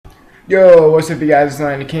Yo, what's up you guys, it's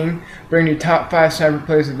DaKinG, bringing you top 5 sniper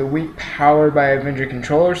plays of the week powered by Avenger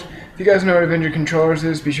controllers. If you guys know what Avenger controllers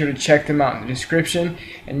is, be sure to check them out in the description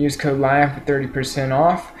and use code LioN for 30%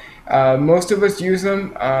 off. Most of us use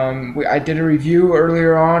them. I did a review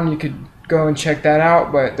earlier on, you could go and check that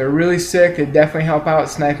out, but they're really sick. They definitely help out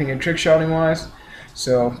sniping and trick shotting wise.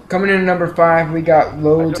 So coming in at number 5, we got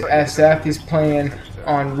Loads SF. He's playing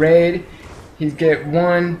on raid. He's get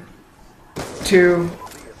 1, 2,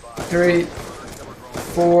 3,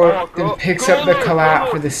 4, then picks up the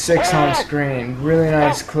collab for the 6 on screen. Really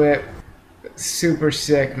nice clip. Super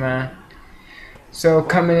sick, man. So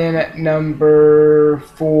coming in at number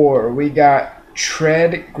 4, we got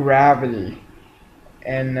Tread Gravity.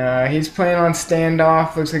 And he's playing on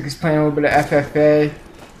standoff. Looks like he's playing a little bit of FFA.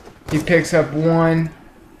 He picks up 1.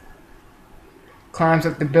 Climbs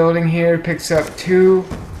up the building here. Picks up 2.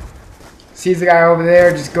 Sees the guy over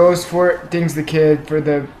there. Just goes for it. Dings the kid for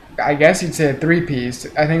the, I guess you'd say, a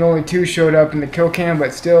 3-piece. I think only 2 showed up in the kill cam,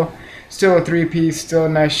 but still a 3-piece. Still a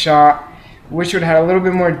nice shot. Wish it had a little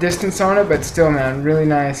bit more distance on it, but still, man, really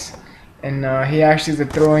nice. And he actually is a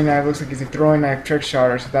throwing knife. Looks like he's a throwing knife trick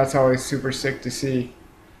shotter, so that's always super sick to see.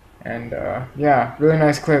 And yeah, really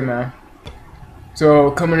nice clip, man.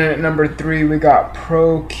 So coming in at number 3, we got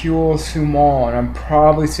Procule Sumal, and I'm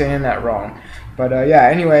probably saying that wrong. But yeah,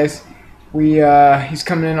 anyways, he's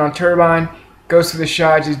coming in on Turbine, goes to the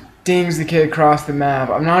shot, just dings the kid across the map.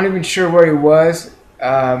 I'm not even sure where he was.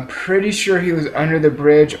 Pretty sure he was under the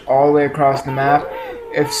bridge all the way across the map.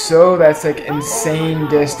 If so, that's like insane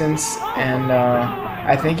distance, and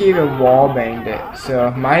I think he even wall banged it. So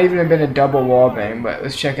it might even have been a double wall bang, but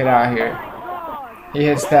let's check it out here. He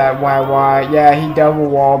hits that YY. Yeah, he double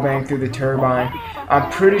wall banged through the Turbine. I'm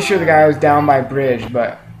pretty sure the guy was down by bridge,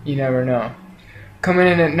 but you never know. Coming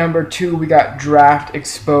in at number 2, we got Draft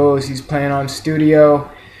Exposed. He's playing on Studio,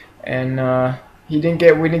 and we didn't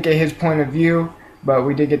get his point of view, but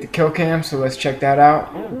we did get the kill cam, so let's check that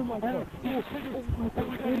out.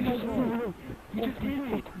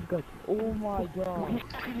 Oh my god.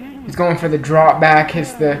 He's going for the drop back,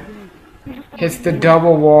 hits the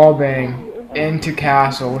double wall bang into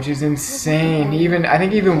castle, which is insane. I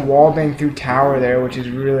think even wall bang through tower there, which is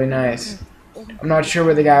really nice. I'm not sure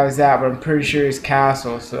where the guy was at, but I'm pretty sure he's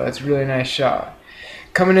castle, so that's a really nice shot.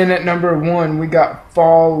 Coming in at number 1, we got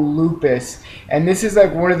Fall Lupus, and this is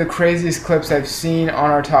like one of the craziest clips I've seen on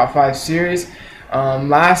our top 5 series.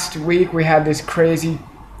 Last week we had this crazy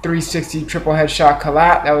 360 triple headshot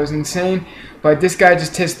collat that was insane, but this guy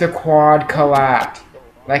just hits the quad collat,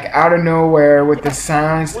 like out of nowhere with the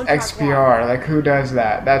silenced XPR. Like, who does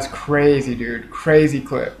that? That's crazy, dude. Crazy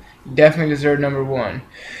clip. Definitely deserved number 1.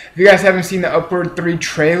 If you guys haven't seen the Upward 3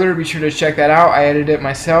 trailer, be sure to check that out. I edited it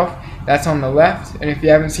myself. That's on the left. And if you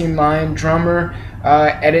haven't seen LioN Drummer,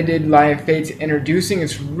 edited LioN Fates Introducing,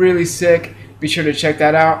 it's really sick. Be sure to check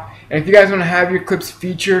that out. And if you guys want to have your clips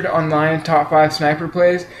featured on LioN Top 5 Sniper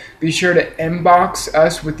Plays, be sure to inbox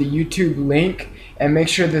us with the YouTube link and make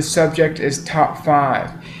sure the subject is Top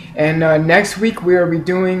 5. And next week we will be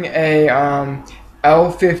doing a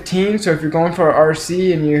L15, so if you're going for an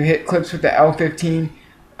RC and you hit clips with the L15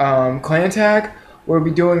 clan tag, we'll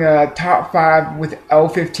be doing a top 5 with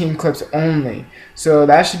L15 clips only. So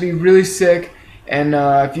that should be really sick, and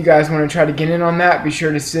if you guys want to try to get in on that, be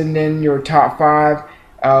sure to send in your top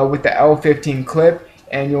 5 with the L15 clip,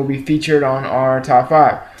 and you'll be featured on our top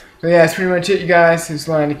 5. So yeah, that's pretty much it, you guys. This is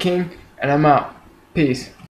LioN DaKinG, and I'm out. Peace.